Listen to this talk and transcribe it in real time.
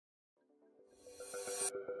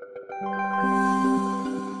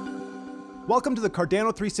Welcome to the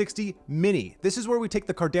Cardano360 Mini. This is where we take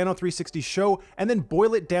the Cardano360 show and then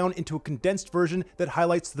boil it down into a condensed version that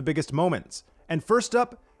highlights the biggest moments. And first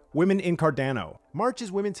up, women in Cardano. March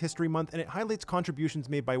is Women's History Month, and it highlights contributions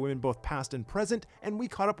made by women both past and present, and we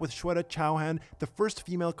caught up with Shweta Chauhan, the first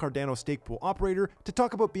female Cardano stake pool operator, to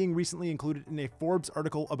talk about being recently included in a Forbes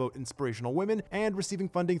article about inspirational women and receiving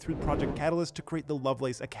funding through Project Catalyst to create the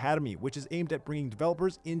LOVELACE Academy, which is aimed at bringing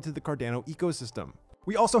developers into the Cardano ecosystem.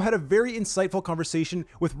 We also had a very insightful conversation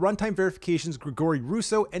with Runtime Verification's Grigory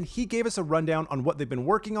Russo, and he gave us a rundown on what they've been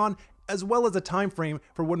working on, as well as a time frame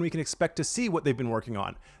for when we can expect to see what they've been working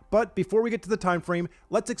on. But before we get to the time frame,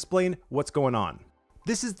 let's explain what's going on.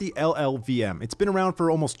 This is the LLVM. It's been around for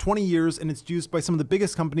almost 20 years, and it's used by some of the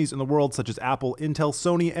biggest companies in the world, such as Apple, Intel,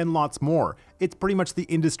 Sony, and lots more. It's pretty much the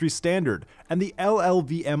industry standard, and the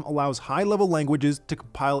LLVM allows high-level languages to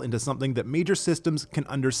compile into something that major systems can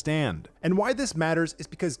understand. And why this matters is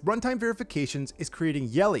because Runtime Verifications is creating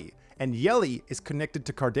Yelly, and Yelly is connected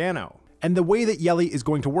to Cardano. And the way that Yelly is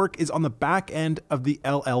going to work is on the back end of the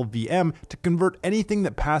LLVM to convert anything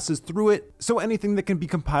that passes through it, so anything that can be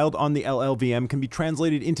compiled on the LLVM can be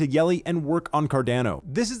translated into Yelly and work on Cardano.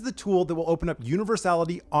 This is the tool that will open up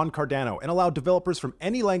universality on Cardano and allow developers from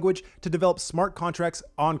any language to develop smart contracts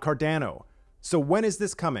on Cardano. So when is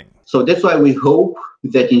this coming? So that's why we hope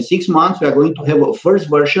that in 6 months we are going to have a first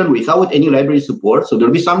version without any library support. So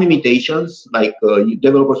there'll be some limitations, like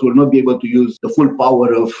developers will not be able to use the full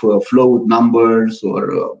power of float numbers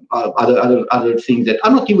or other things that are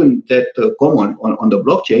not even that common on the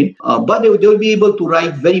blockchain. But they'll be able to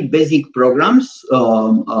write very basic programs,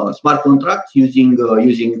 smart contracts using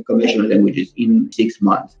conventional languages in 6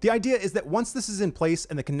 months. The idea is that once this is in place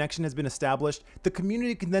and the connection has been established, the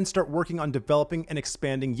community can then start working on developing and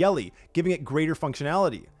expanding Yelly, giving it greater functionality.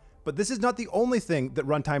 But this is not the only thing that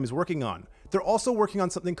Runtime is working on. They're also working on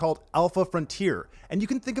something called Alpha Frontier, and you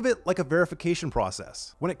can think of it like a verification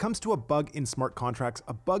process. When it comes to a bug in smart contracts,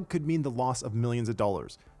 a bug could mean the loss of millions of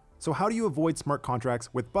dollars. So how do you avoid smart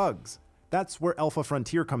contracts with bugs? That's where Alpha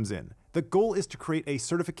Frontier comes in. The goal is to create a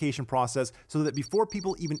certification process so that before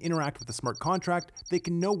people even interact with the smart contract, they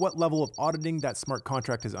can know what level of auditing that smart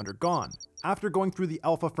contract has undergone. After going through the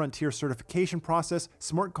Alpha Frontier certification process,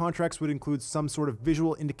 smart contracts would include some sort of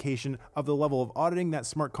visual indication of the level of auditing that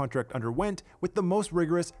smart contract underwent, with the most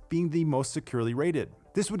rigorous being the most securely rated.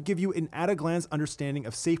 This would give you an at-a-glance understanding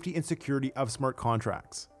of safety and security of smart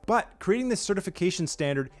contracts. But creating this certification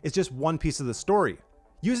standard is just one piece of the story.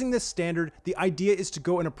 Using this standard, the idea is to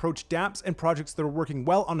go and approach dApps and projects that are working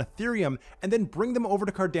well on Ethereum and then bring them over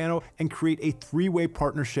to Cardano and create a three-way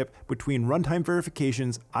partnership between Runtime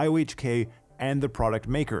Verifications, IOHK, and the product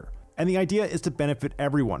maker. And the idea is to benefit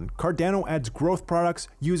everyone. Cardano adds growth products,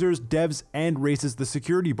 users, devs, and raises the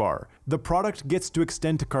security bar. The product gets to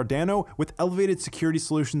extend to Cardano with elevated security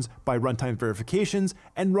solutions by Runtime Verifications,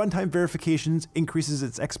 and Runtime Verifications increases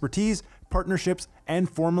its expertise, partnerships, and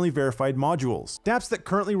formally verified modules. dApps that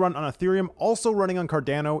currently run on Ethereum also running on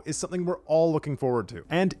Cardano is something we're all looking forward to.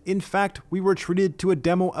 And in fact, we were treated to a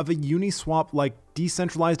demo of a UNISWAP-like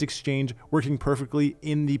decentralized exchange working perfectly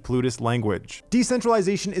in the PLUTUS language.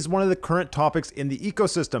 Decentralization is one of the current topics in the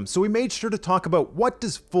ecosystem, so we made sure to talk about what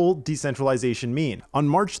does full decentralization mean. On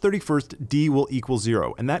March 31st, D will equal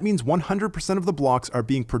 0, and that means 100% of the blocks are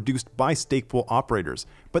being produced by stake pool operators.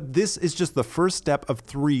 But this is just the first step of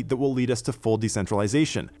 3 that will lead us to full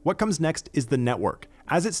decentralization. What comes next is the network.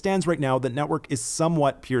 As it stands right now, the network is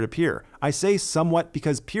somewhat peer-to-peer. I say somewhat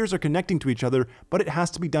because peers are connecting to each other, but it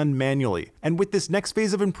has to be done manually. And with this next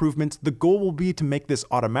phase of improvements, the goal will be to make this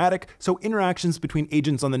automatic, so interactions between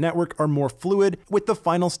agents on the network are more fluid, with the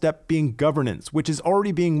final step being governance, which is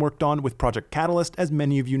already being worked on with Project Catalyst, as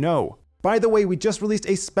many of you know. By the way, we just released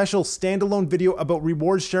a special standalone video about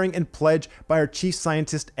reward sharing and pledge by our chief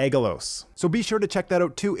scientist, Agalos. So be sure to check that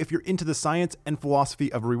out too if you're into the science and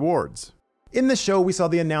philosophy of rewards. In the show, we saw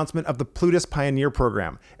the announcement of the PLUTUS Pioneer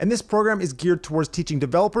Program, and this program is geared towards teaching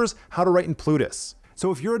developers how to write in PLUTUS.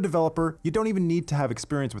 So if you're a developer, you don't even need to have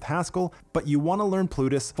experience with Haskell, but you want to learn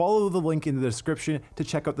PLUTUS, follow the link in the description to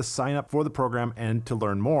check out the sign up for the program and to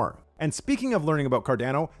learn more. And speaking of learning about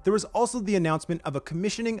Cardano, there was also the announcement of a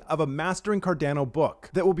commissioning of a Mastering Cardano book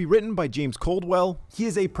that will be written by James Coldwell. He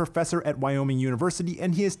is a professor at Wyoming University,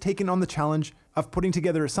 and he has taken on the challenge of putting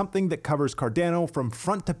together something that covers Cardano from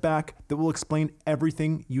front to back that will explain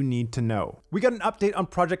everything you need to know. We got an update on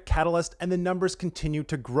Project Catalyst, and the numbers continue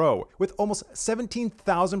to grow, with almost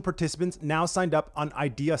 17,000 participants now signed up on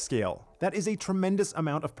IdeaScale. That is a tremendous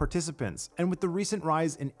amount of participants, and with the recent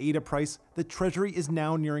rise in ADA price, the treasury is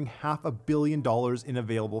now nearing $500 million in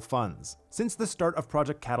available funds. Since the start of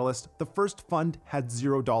Project Catalyst, the first fund had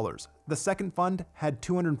 $0, the second fund had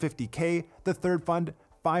 $250K, the third fund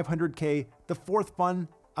 $500K, the fourth fund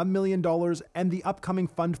 $1 million, and the upcoming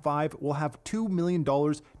Fund 5 will have $2 million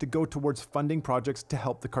to go towards funding projects to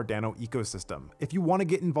help the Cardano ecosystem. If you want to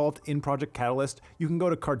get involved in Project Catalyst, you can go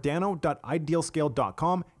to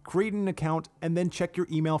cardano.idealscale.com, create an account, and then check your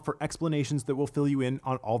email for explanations that will fill you in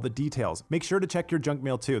on all the details. Make sure to check your junk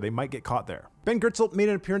mail too, they might get caught there. Ben Gertzel made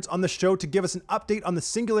an appearance on the show to give us an update on the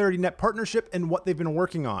SingularityNet partnership and what they've been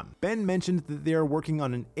working on. Ben mentioned that they are working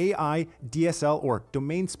on an AI DSL, or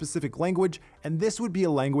domain-specific language, and this would be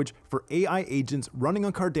a language for AI agents running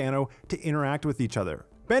on Cardano to interact with each other.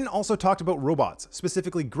 Ben also talked about robots,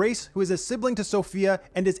 specifically Grace, who is a sibling to Sophia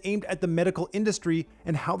and is aimed at the medical industry,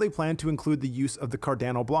 and how they plan to include the use of the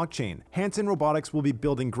Cardano blockchain. Hanson Robotics will be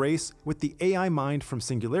building Grace with the AI mind from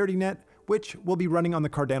SingularityNet, which will be running on the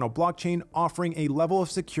Cardano blockchain, offering a level of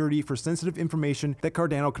security for sensitive information that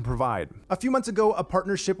Cardano can provide. A few months ago, a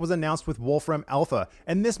partnership was announced with Wolfram Alpha,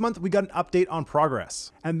 and this month we got an update on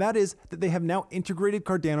progress. And that is that they have now integrated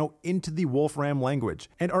Cardano into the Wolfram language,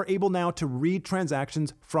 and are able now to read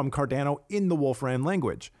transactions from Cardano in the Wolfram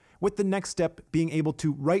language, with the next step being able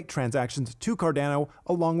to write transactions to Cardano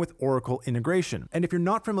along with Oracle integration. And if you're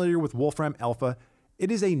not familiar with Wolfram Alpha,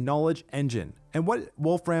 it is a knowledge engine, and what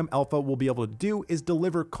Wolfram Alpha will be able to do is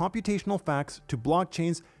deliver computational facts to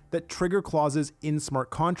blockchains that trigger clauses in smart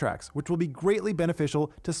contracts, which will be greatly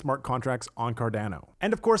beneficial to smart contracts on Cardano.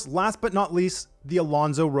 And of course, last but not least, the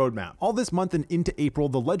Alonzo roadmap. All this month and into April,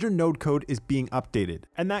 the Ledger node code is being updated,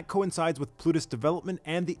 and that coincides with PLUTUS development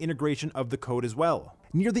and the integration of the code as well.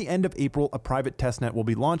 Near the end of April, a private testnet will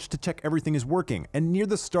be launched to check everything is working, and near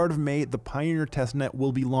the start of May, the Pioneer testnet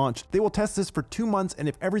will be launched. They will test this for 2 months, and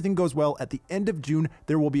if everything goes well, at the end of June,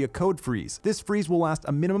 there will be a code freeze. This freeze will last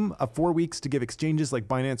a minimum of 4 weeks to give exchanges like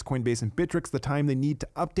Binance, Coinbase, and Bittrex the time they need to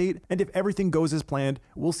update, and if everything goes as planned,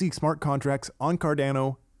 we'll see smart contracts on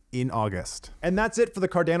Cardano in August. And that's it for the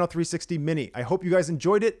Cardano 360 Mini. I hope you guys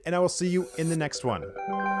enjoyed it, and I will see you in the next one.